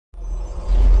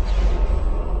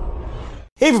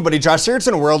Hey everybody, Josh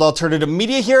Searson, World Alternative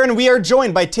Media here, and we are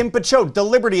joined by Tim Picciott, the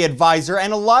Liberty Advisor,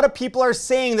 and a lot of people are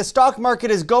saying the stock market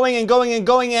is going and going and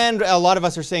going, and a lot of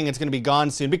us are saying it's going to be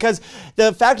gone soon, because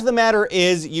the fact of the matter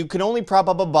is you can only prop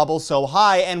up a bubble so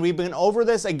high, and we've been over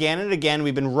this again and again,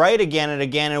 we've been right again and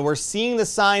again, and we're seeing the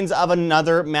signs of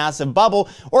another massive bubble,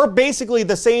 or basically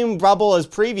the same bubble as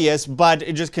previous, but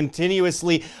it just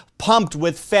continuously pumped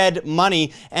with Fed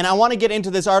money. And I want to get into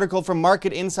this article from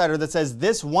Market Insider that says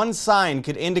this one sign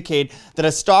could indicate that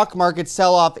a stock market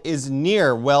sell-off is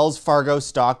near, Wells Fargo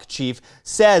stock chief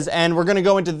says. And we're going to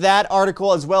go into that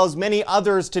article as well as many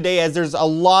others today, as there's a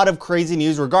lot of crazy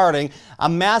news regarding a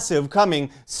massive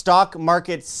coming stock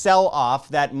market sell-off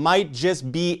that might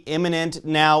just be imminent.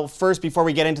 Now, first, before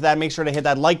we get into that, make sure to hit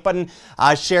that like button,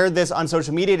 share this on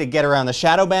social media to get around the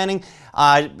shadow banning.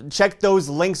 Check those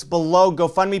links below.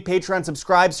 GoFundMe, Patreon,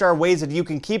 subscribe, are ways that you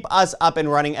can keep us up and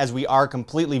running, as we are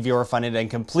completely viewer funded and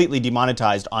completely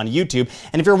demonetized on YouTube.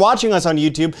 And if you're watching us on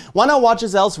YouTube, why not watch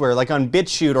us elsewhere, like on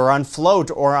BitChute or on Float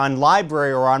or on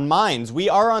Library or on Minds? We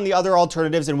are on the other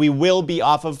alternatives, and we will be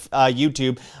off of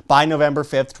YouTube by November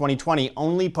 5th, 2020,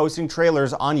 only posting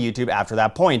trailers on YouTube after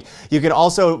that point. You can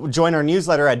also join our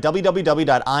newsletter at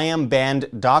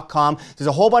www.imband.com. There's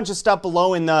a whole bunch of stuff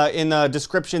below in the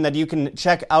description that you can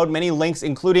check out, many links,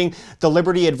 including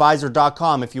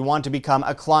thelibertyadvisor.com, if you want to become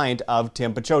a client of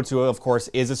Tim Picciott, who of course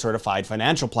is a certified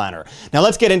financial planner. Now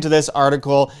let's get into this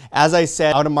article. As I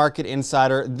said, out of Market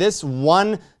Insider, this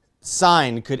one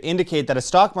sign could indicate that a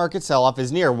stock market sell-off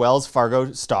is near, Wells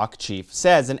Fargo stock chief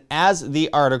says. And as the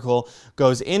article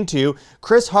goes into,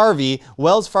 Chris Harvey,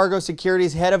 Wells Fargo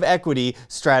Securities head of equity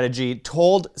strategy,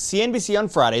 told CNBC on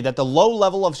Friday that the low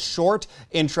level of short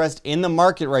interest in the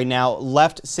market right now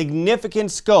left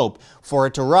significant scope for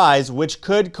it to rise, which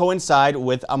could coincide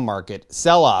with a market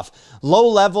sell-off. Low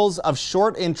levels of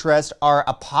short interest are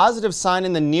a positive sign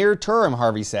in the near term,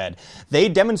 Harvey said. They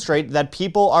demonstrate that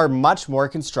people are much more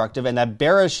constructive and that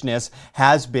bearishness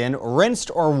has been rinsed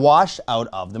or washed out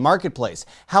of the marketplace.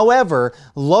 However,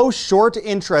 low short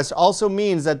interest also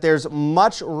means that there's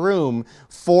much room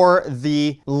for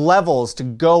the levels to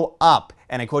go up.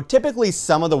 And I quote, typically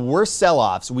some of the worst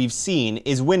sell-offs we've seen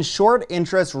is when short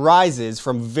interest rises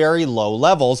from very low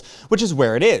levels, which is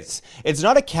where it is. It's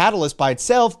not a catalyst by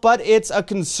itself, but it's a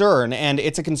concern, and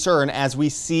it's a concern as we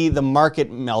see the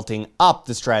market melting up,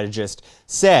 the strategist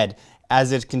said.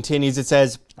 As it continues, it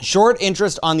says, short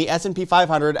interest on the S&P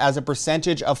 500 as a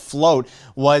percentage of float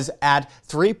was at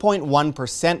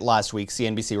 3.1% last week,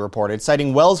 CNBC reported,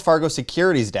 citing Wells Fargo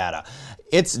Securities data.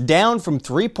 It's down from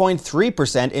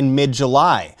 3.3% in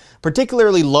mid-July.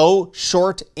 Particularly low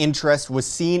short interest was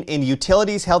seen in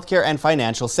utilities, healthcare, and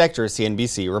financial sectors,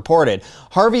 CNBC reported.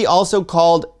 Harvey also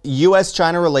called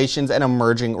U.S.-China relations an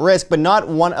emerging risk, but not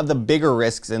one of the bigger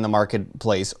risks in the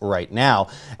marketplace right now.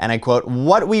 And I quote,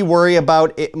 what we worry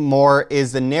about it more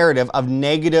is the narrative of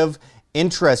negative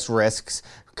interest risks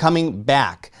coming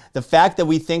back. The fact that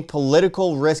we think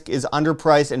political risk is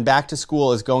underpriced and back to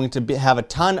school is going to have a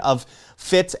ton of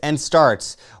fits and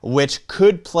starts, which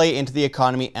could play into the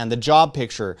economy and the job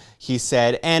picture, he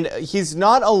said. And he's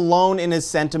not alone in his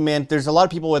sentiment. There's a lot of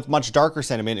people with much darker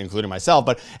sentiment, including myself.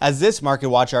 But as this Market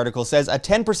Watch article says, a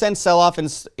 10% sell-off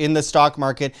in the stock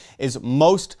market is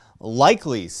most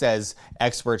likely, says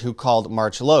expert who called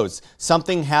March lows.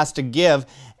 Something has to give.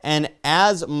 And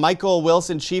as Michael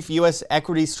Wilson, chief U.S.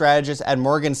 equity strategist at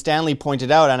Morgan Stanley,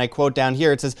 pointed out, and I quote down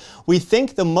here, it says, we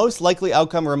think the most likely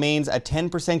outcome remains a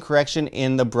 10% correction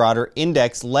in the broader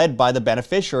index led by the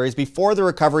beneficiaries before the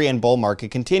recovery and bull market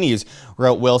continues,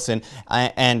 wrote Wilson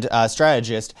and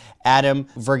strategist Adam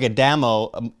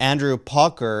Vergadamo, Andrew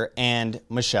Parker, and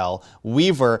Michelle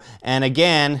Weaver. And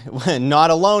again, not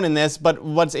alone in this, but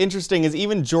what's interesting is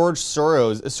even George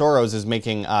Soros is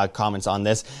making comments on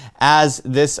this. As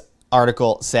this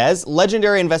article says,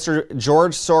 legendary investor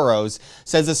George Soros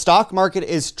says the stock market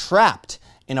is trapped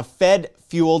in a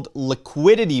Fed-fueled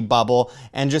liquidity bubble.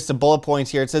 And just a bullet point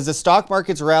here, it says the stock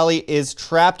market's rally is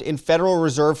trapped in Federal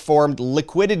Reserve-formed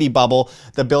liquidity bubble,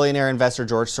 the billionaire investor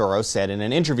George Soros said in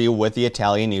an interview with the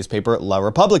Italian newspaper La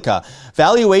Repubblica.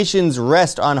 Valuations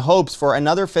rest on hopes for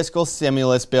another fiscal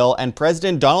stimulus bill and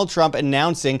President Donald Trump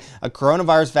announcing a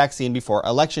coronavirus vaccine before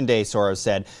Election Day, Soros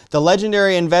said. The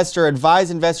legendary investor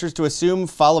advised investors to assume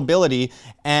fallibility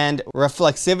and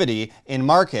reflexivity in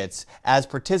markets, as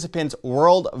participants'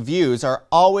 world views are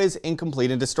always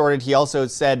incomplete and distorted. He also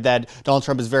said that Donald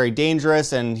Trump is very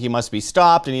dangerous and he must be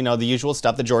stopped, and the usual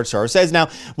stuff that George Soros says. Now,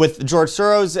 with George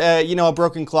Soros, a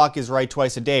broken clock is right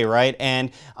twice a day, right?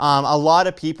 And a lot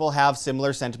of people have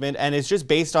similar sentiment, and it's just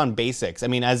based on basics. I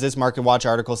mean, as this Market Watch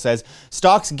article says,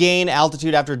 stocks gain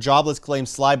altitude after jobless claims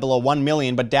slide below 1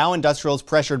 million, but Dow Industrials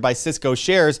pressured by Cisco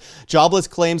shares. Jobless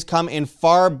claims come in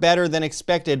far better than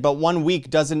expected, but 1 week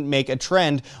doesn't make a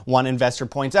trend, one investor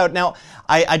points out. Now,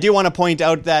 I do want to point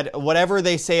out that whatever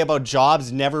they say about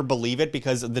jobs, never believe it,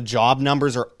 because the job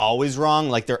numbers are always wrong.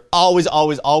 Like, they're always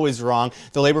wrong.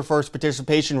 The labor force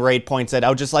participation rate points that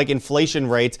out, just like inflation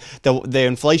rates. The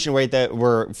inflation rate that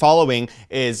we're following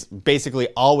is basically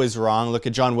always wrong. Look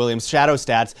at John Williams' shadow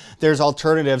stats. There's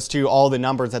alternatives to all the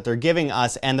numbers that they're giving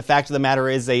us, and the fact of the matter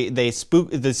is they spoof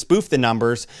the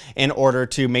numbers in order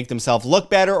to make themselves look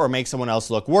better or make someone else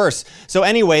look worse. So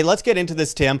anyway, let's get into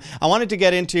this, Tim. I wanted to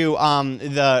get into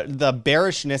the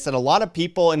bearishness that a lot of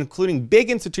people, including big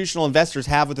institutional investors,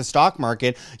 have with the stock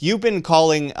market. You've been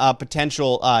calling a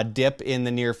potential dip in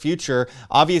the near future.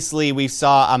 Obviously, we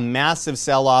saw a massive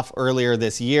sell-off earlier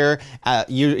this year,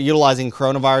 utilizing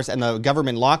coronavirus and the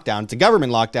government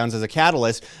lockdowns as a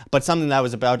catalyst, but something that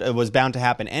was bound to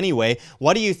happen anyway.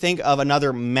 What do you think of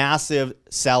another massive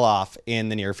sell-off in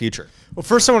the near future? Well,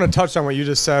 first I want to touch on what you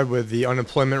just said with the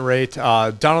unemployment rate.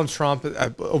 Donald Trump,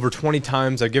 over 20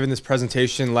 times, I've given this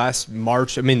presentation last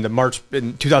March, the March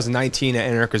in 2019 at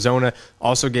Arizona,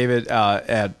 also gave it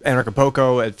at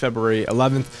Acapulco at February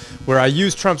 11th, where I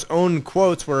used Trump's own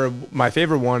quotes, where my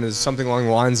favorite one is something along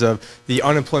the lines of, the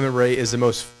unemployment rate is the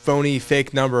most phony,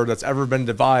 fake number that's ever been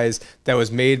devised, that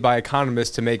was made by economists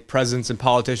to make presidents and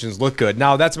politicians look good.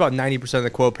 Now, that's about 90% of the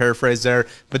quote, paraphrase there,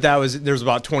 but there's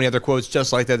about 20 other quotes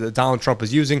just like that Donald Trump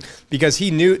was using, because he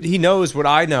knows what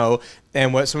I know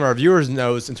and what some of our viewers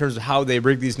knows in terms of how they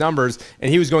rig these numbers,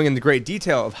 and he was going into great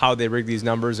detail of how they rig these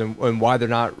numbers and why they're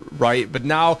not right. But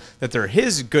now that they're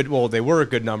they were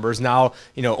good numbers. Now,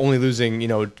 only losing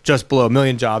just below 1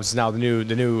 million jobs is now the new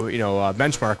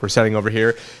benchmark we're setting over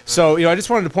here. So I just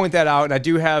wanted to point that out, and I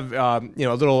do have a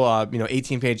little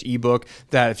 18-page ebook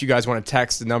that if you guys want to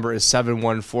text, the number is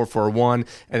 71441,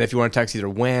 and if you want to text either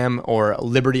WHAM or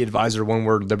Liberty Advisor, one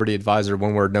word, Liberty Advisor,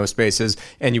 one word, no spaces,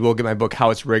 and you will get my book, How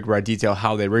It's Rigged, where I detail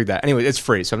how they rig that. Anyway, it's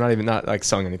free, so I'm not like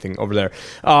selling anything over there.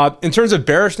 In terms of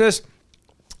bearishness,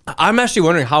 I'm actually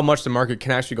wondering how much the market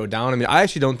can actually go down. I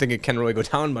actually don't think it can really go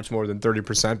down much more than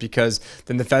 30%, because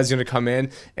then the Fed's going to come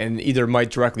in and either might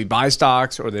directly buy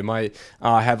stocks, or they might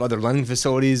have other lending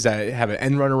facilities that have an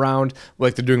end run around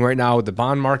like they're doing right now with the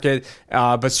bond market.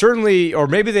 But certainly, or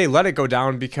maybe they let it go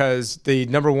down because the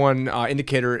number one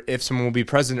indicator if someone will be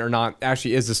president or not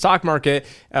actually is the stock market,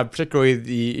 particularly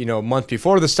the month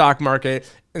before the stock market.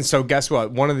 And so guess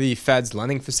what? One of the Fed's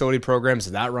lending facility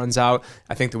programs, that runs out,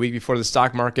 I think, the week before the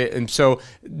stock market. And so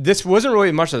this wasn't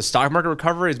really much of a stock market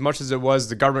recovery as much as it was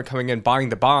the government coming in, buying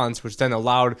the bonds, which then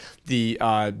allowed the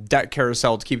debt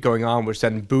carousel to keep going on, which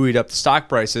then buoyed up the stock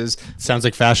prices. Sounds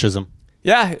like fascism.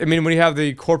 Yeah. when you have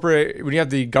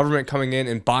the government coming in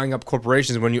and buying up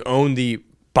corporations, when you own the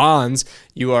bonds,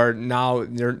 you are now,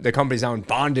 the company's now in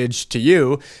bondage to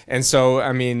you. And so,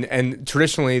 and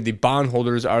traditionally the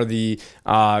bondholders are they're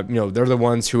the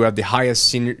ones who have the highest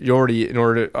seniority in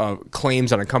order to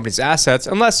claims on a company's assets,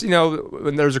 unless,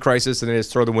 when there's a crisis and they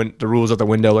just throw the rules out the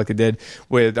window like they did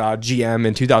with GM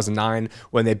in 2009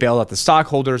 when they bailed out the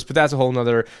stockholders. But that's a whole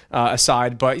nother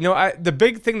aside. But, the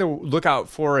big thing to look out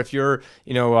for if you're,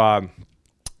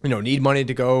 need money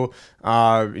to go,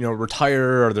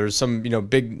 retire, or there's some,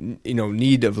 big,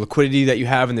 need of liquidity that you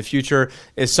have in the future,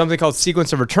 is something called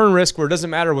sequence of return risk, where it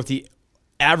doesn't matter what the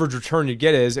average return you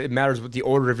get is, it matters what the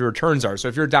order of your returns are. So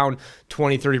if you're down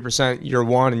 20, 30% year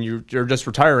one and you're just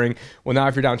retiring, well, now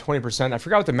if you're down 20%, I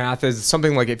forgot what the math is. It's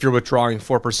something like if you're withdrawing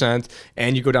 4%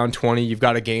 and you go down 20, you've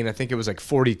got to gain, I think it was like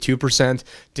 42%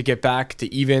 to get back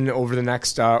to even over the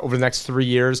next 3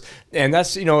 years. And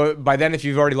that's, by then, if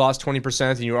you've already lost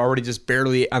 20% and you're already just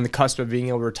barely on the cusp of being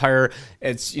able to retire,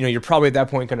 it's, you're probably at that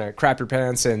point going to crap your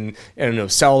pants and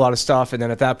sell a lot of stuff. And then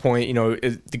at that point,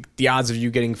 the odds of you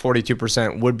getting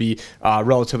 42% would be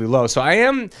relatively low. So I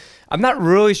I'm not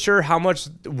really sure how much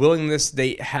willingness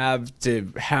they have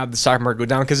to have the stock market go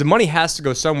down, because the money has to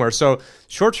go somewhere. So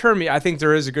short term, I think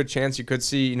there is a good chance you could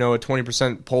see, a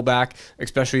 20% pullback,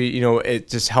 especially, it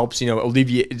just helps,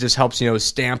 alleviate, it just helps,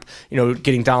 stamp,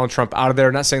 getting Donald Trump out of there.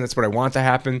 I'm not saying that's what I want to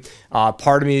happen.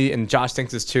 Part of me, and Josh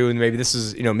thinks this too, and maybe this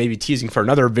is, maybe teasing for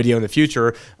another video in the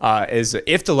future, is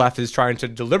if the left is trying to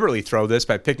deliberately throw this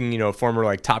by picking, a former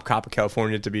like top cop of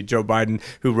California to be Joe Biden,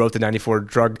 who wrote the 94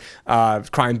 drug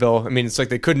crime bill. I mean, it's like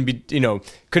they couldn't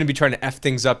be trying to F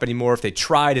things up anymore if they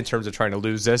tried in terms of trying to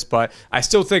lose this. But I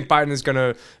still think Biden is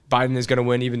going to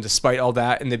win, even despite all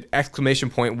that. And the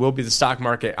exclamation point will be the stock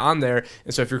market on there.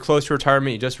 And so if you're close to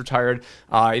retirement, you just retired,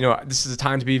 this is a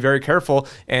time to be very careful.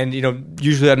 And,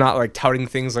 usually I'm not like touting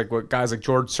things like what guys like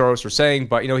George Soros are saying,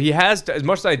 but, he has, as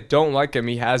much as I don't like him,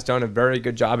 he has done a very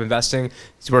good job investing.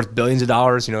 He's worth billions of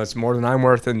dollars. It's more than I'm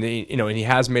worth. And, and he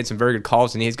has made some very good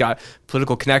calls, and he's got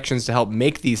political connections to help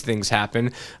make these things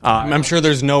happen. I'm sure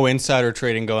there's no insider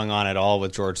trading going on at all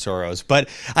with George Soros. But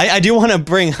I do want to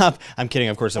bring up, I'm kidding,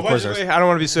 of course. I don't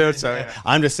want to be sued. So yeah.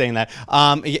 I'm just saying that.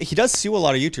 He does sue a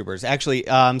lot of YouTubers, actually.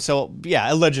 So,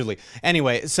 yeah, allegedly.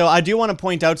 Anyway, so I do want to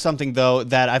point out something, though,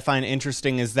 that I find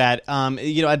interesting is that,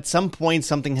 at some point,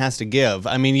 something has to give.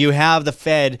 I mean, you have the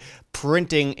Fed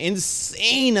printing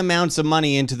insane amounts of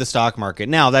money into the stock market.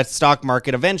 Now, that stock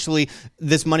market, eventually,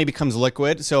 this money becomes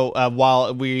liquid. So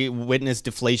while we witness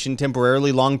deflation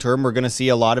temporarily, long term, we're going to see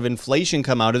a lot of inflation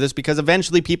come out of this, because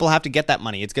eventually people have to get that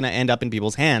money. It's going to end up in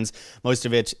people's hands, most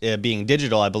of it being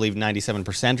digital. I believe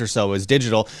 97% or so is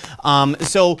digital.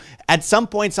 So at some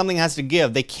point, something has to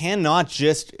give. They cannot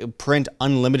just print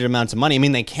unlimited amounts of money. I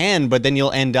mean, they can, but then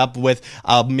you'll end up with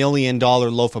 $1 million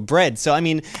loaf of bread. So, I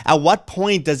mean, at what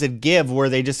point does it give where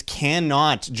they just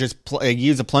cannot just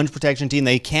use a plunge protection team?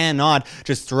 They cannot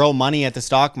just throw money at the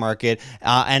stock market,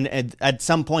 and at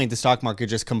some point the stock market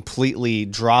just completely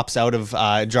drops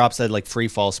at like free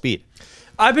fall speed.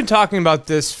 I've been talking about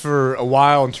this for a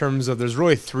while in terms of there's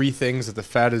really three things that the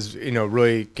Fed is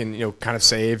really can kind of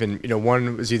save, and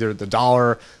one is either the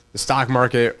dollar, the stock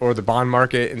market, or the bond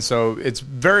market. And so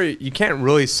you can't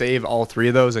really save all three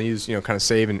of those. I use, kind of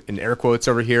save in air quotes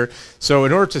over here. So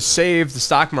in order to save the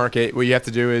stock market, what you have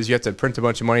to do is you have to print a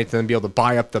bunch of money to then be able to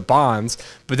buy up the bonds.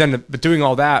 But doing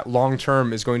all that long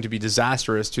term is going to be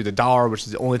disastrous to the dollar, which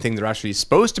is the only thing they're actually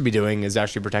supposed to be doing, is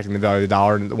actually protecting the value of the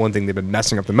dollar, and the one thing they've been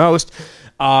messing up the most.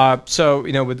 So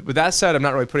with that said, I'm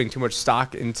not really putting too much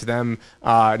stock into them,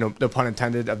 no pun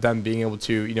intended, of them being able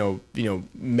to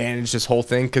manage this whole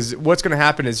thing. Because what's going to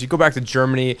happen is you go back to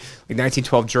Germany, like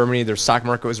 1912 Germany, their stock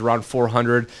market was around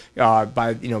 400.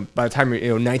 By the time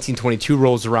 1922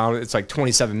 rolls around, it's like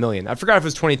 27 million. I forgot if it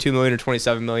was 22 million or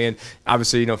 27 million.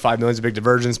 Obviously, 5 million is a big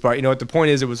divergence, but the point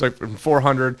is it was like from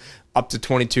 400 up to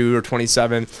 22 or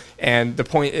 27, and the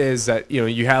point is that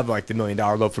you have like the $1 million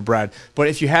loaf of bread. But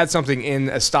if you had something in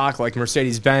a stock like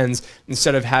Mercedes-Benz,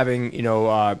 instead of having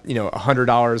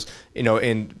 $100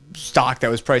 in stock that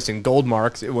was priced in gold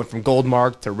marks, it went from gold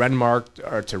mark to Renmark,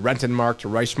 or to Rentenmark, to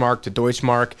Reichsmark, to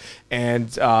Deutschmark, and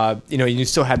you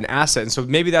still had an asset. And so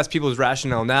maybe that's people's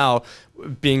rationale now,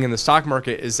 being in the stock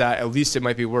market, is that at least it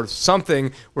might be worth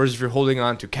something, whereas if you're holding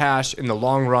on to cash in the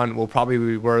long run, will probably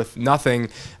be worth nothing.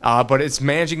 But it's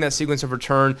managing that sequence of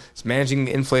return, it's managing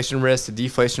the inflation risk, the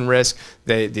deflation risk,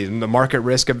 the market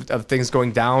risk of things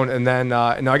going down. And then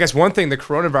I guess one thing, the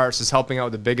coronavirus is helping out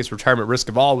with the biggest retirement risk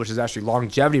of all, which is actually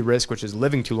longevity risk, which is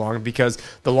living too long, because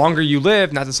the longer you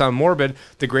live, not to sound morbid,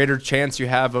 the greater chance you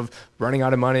have of running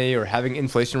out of money, or having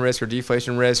inflation risk or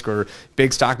deflation risk, or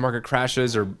big stock market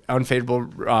crashes, or unfavorable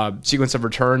sequence of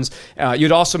returns.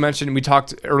 You'd also mentioned, we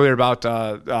talked earlier about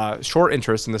short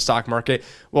interest in the stock market.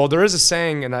 Well, there is a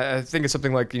saying, and I think it's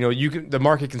something like, the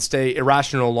market can stay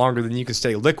irrational longer than you can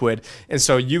stay liquid. And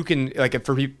so you can, like,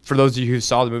 for those of you who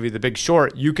saw the movie The Big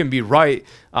Short, you can be right.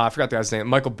 I forgot the guy's name,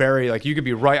 Michael Berry. Like, you could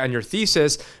be right on your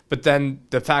thesis, but then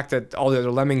the fact that all the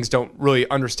other lemmings don't really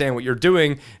understand what you're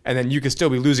doing, and then you can still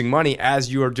be losing money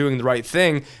as you are doing the right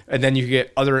thing. And then you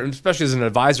get especially as an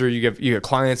advisor, you get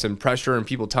clients and pressure and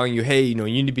people telling you, hey, you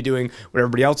need to be doing what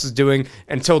everybody else is doing,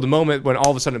 until the moment when all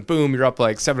of a sudden, boom, you're up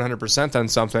like 700% on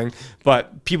something.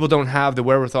 But people don't have the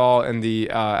wherewithal and the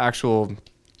actual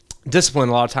discipline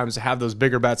a lot of times to have those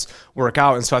bigger bets work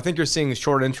out. And so I think you're seeing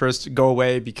short interest go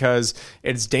away because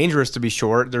it's dangerous to be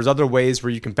short. There's other ways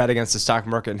where you can bet against the stock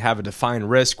market and have a defined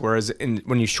risk, whereas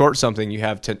when you short something, you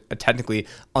have a technically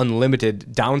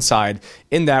unlimited downside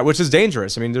in that, which is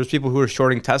dangerous. I mean, there's people who are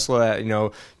shorting Tesla at,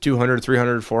 $200, $300,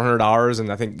 $400,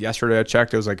 and I think yesterday I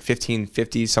checked, it was like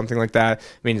 $1,550, something like that. I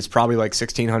mean, it's probably like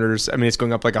 $1,600. I mean, it's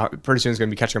going up pretty soon it's going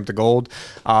to be catching up to gold.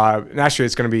 And actually,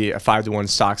 it's going to be a 5-to-1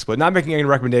 stock split. Not making any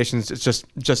recommendations vaccinations. It's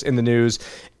just in the news.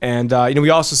 And we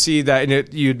also see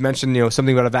that you'd mentioned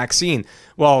something about a vaccine.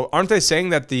 Well, aren't they saying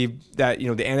that the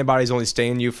antibodies only stay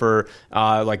in you for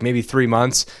like maybe 3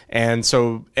 months, and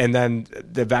then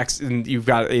the vaccine, you've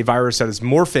got a virus that is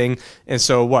morphing, and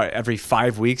so every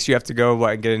 5 weeks you have to go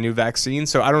and get a new vaccine.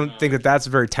 So I don't think that that's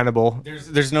very tenable.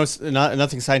 There's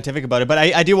nothing scientific about it, but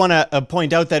I do want to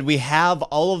point out that we have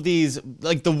all of these,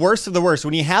 like the worst of the worst.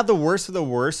 When you have the worst of the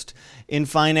worst in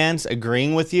finance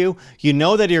agreeing with you, you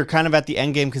know that you're kind of at the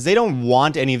end game, because they don't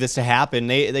want any of this to happen.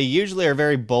 They usually are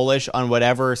very bullish on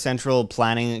whatever central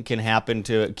planning can happen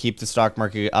to keep the stock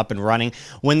market up and running.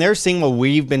 When they're seeing what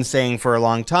we've been saying for a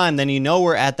long time, then you know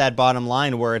we're at that bottom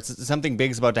line where it's something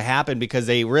big is about to happen, because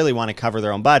they really want to cover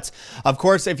their own butts. Of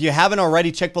course, if you haven't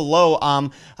already, check below.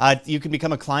 You can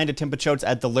become a client of Tim Picciott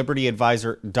at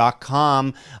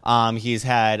thelibertyadvisor.com. He's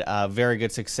had very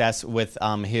good success with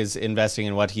his investing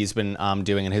and what he's been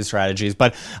doing in his strategies.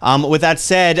 But with that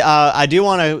said, I do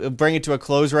want to bring it to a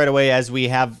close right away, as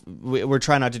we're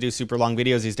trying not to do super long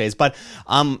videos these days. But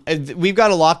we've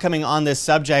got a lot coming on this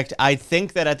subject. I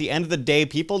think that at the end of the day,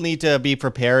 people need to be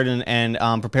prepared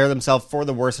and prepare themselves for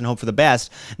the worst and hope for the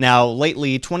best. Now,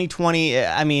 lately, 2020,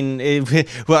 I mean,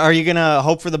 are you going to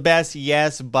hope for the best?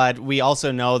 Yes, but we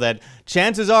also know that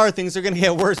chances are things are going to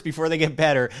get worse before they get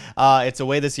better. It's the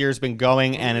way this year's been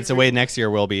going, and it's the way next year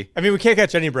will be. I mean, we can't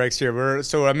catch any breaks here.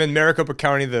 I'm in Maricopa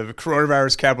County, the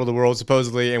coronavirus capital of the world,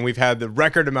 supposedly, and we've had the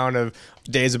record amount of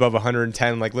days above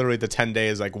 110, like literally the 10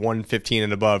 days, like 115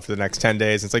 and above for the next 10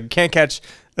 days. It's like you can't catch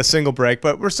a single break,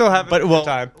 but we're still having a good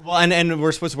time. Well, and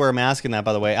we're supposed to wear a mask in that,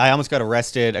 by the way. I almost got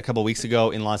arrested a couple weeks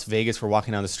ago in Las Vegas for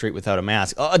walking down the street without a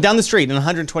mask. Down the street in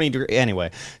 120 degrees.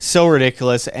 Anyway, so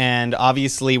ridiculous. And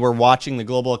obviously, we're watching the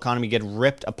global economy get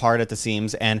ripped apart at the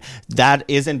seams. And that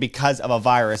isn't because of a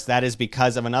virus. That is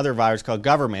because of another virus called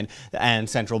government and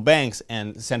central banks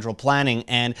and central planning,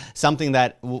 and something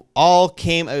that all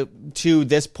came to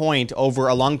this point over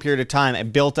a long period of time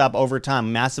and built up over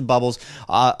time. Massive bubbles,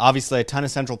 obviously a ton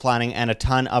of central planning and a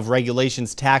ton of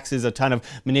regulations, taxes, a ton of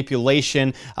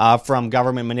manipulation from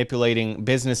government manipulating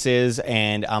businesses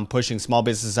and pushing small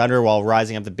businesses under while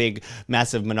rising up the big,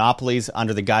 massive monopolies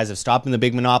under the guise of stopping the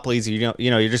big monopolies.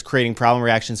 You're just creating problem,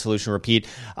 reaction, solution, repeat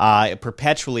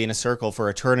perpetually in a circle for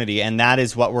eternity. And that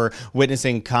is what we're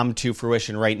witnessing come to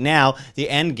fruition right now, the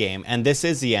end game. And this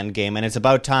is the end game. And it's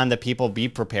about time that people be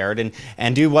prepared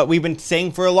and do what we've been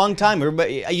saying for a long time.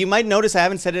 You might notice I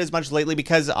haven't said it as much lately,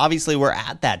 because obviously we're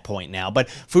at that point now. But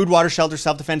food, water, shelter,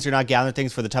 self-defense, you're not gathering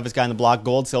things for the toughest guy on the block.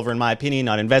 Gold, silver, in my opinion,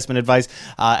 not investment advice,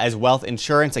 as wealth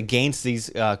insurance against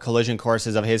these collision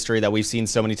courses of history that we've seen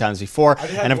so many times before.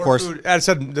 And of course, I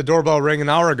said the doorbell rang an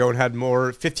hour ago and had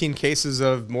 15 cases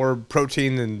of more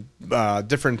protein and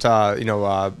different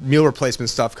meal replacement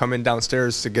stuff coming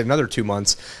downstairs to get another 2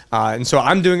 months. And so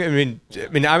I'm doing. I mean,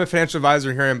 I'm a financial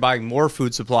advisor here. I'm buying more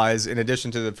food supplies in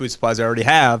addition to the food supplies I already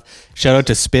have. Shout out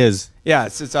to Spiz. Yeah,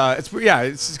 it's called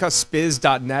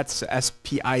spiz.net,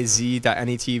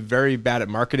 spiz.net. Very bad at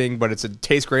marketing, but it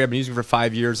tastes great. I've been using it for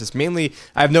 5 years. It's mainly,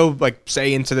 I have no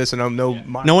say into this, and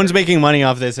no one's making money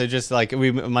off this. It's just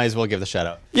we might as well give the shout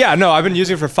out. Yeah, no, I've been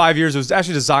using it for 5 years. It was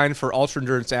actually designed for ultra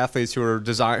endurance athletes who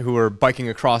are biking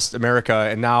across America,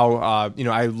 and now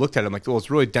I looked at it, I'm like, well, it's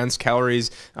really dense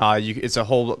calories. It's a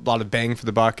whole lot of bang for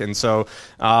the buck, and so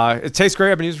it tastes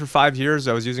great. I've been using it for 5 years.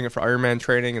 I was using it for Ironman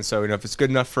training, and so if it's good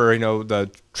enough for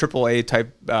the AAA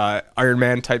type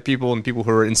Ironman type people and people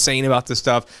who are insane about this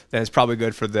stuff, then it's probably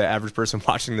good for the average person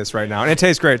watching this right now. And it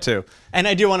tastes great too. And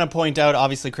I do want to point out,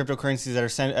 obviously, cryptocurrencies that are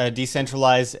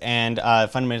decentralized and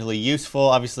fundamentally useful.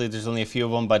 Obviously, there's only a few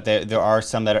of them, but there are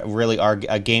some that really are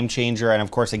a game changer. And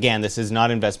of course, again, this is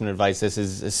not investment advice. This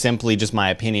is simply just my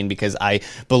opinion, because I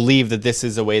believe that this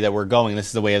is the way that we're going. This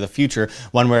is the way of the future.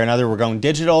 One way or another, we're going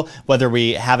digital, whether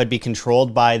we have it be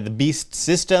controlled by the beast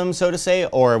system, so to say,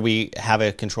 or we have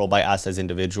it controlled by us as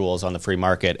individuals on the free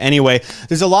market. Anyway,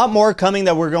 there's a lot more coming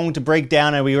that we're going to break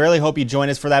down, and we really hope you join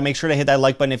us for that. Make sure to hit that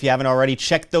like button if you haven't already.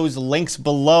 Check those links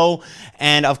below,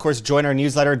 and of course, join our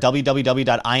newsletter,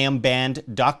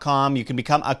 www.imband.com. You can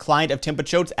become a client of Tim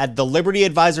Picciott at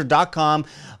thelibertyadvisor.com.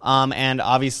 And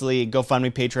obviously,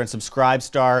 GoFundMe, Patreon, Subscribe,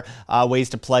 ways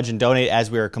to pledge and donate,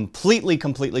 as we are completely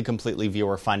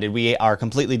viewer funded. We are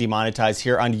completely demonetized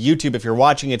here on YouTube. If you're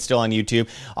watching it still on YouTube,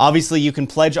 obviously you can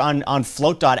pledge on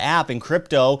Float.app in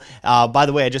crypto. By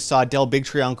the way, I just saw Del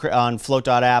Bigtree on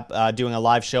Float.app doing a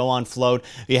live show on Float.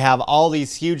 We have all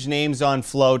these huge names on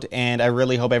Float, and I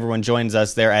really hope everyone joins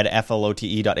us there at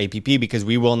flote.app because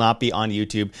we will not be on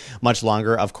YouTube much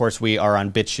longer. Of course, we are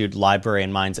on BitChute, Library,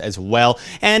 and Minds as well.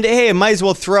 And hey, I might as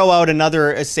well throw out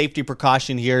another safety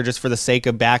precaution here just for the sake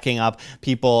of backing up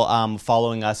people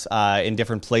following us in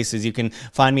different places. You can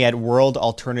find me at World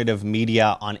Alternative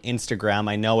Media on Instagram.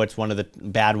 I know it's one of the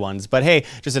bad ones, but hey,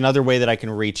 just another way that I can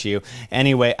reach you.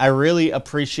 Anyway, I really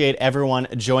appreciate everyone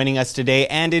joining us today.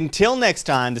 And until next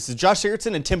time, this is Josh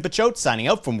Sigurdsson and Tim Pachote signing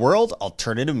out from World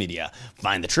Alternative Media.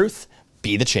 Find the truth,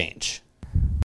 be the change.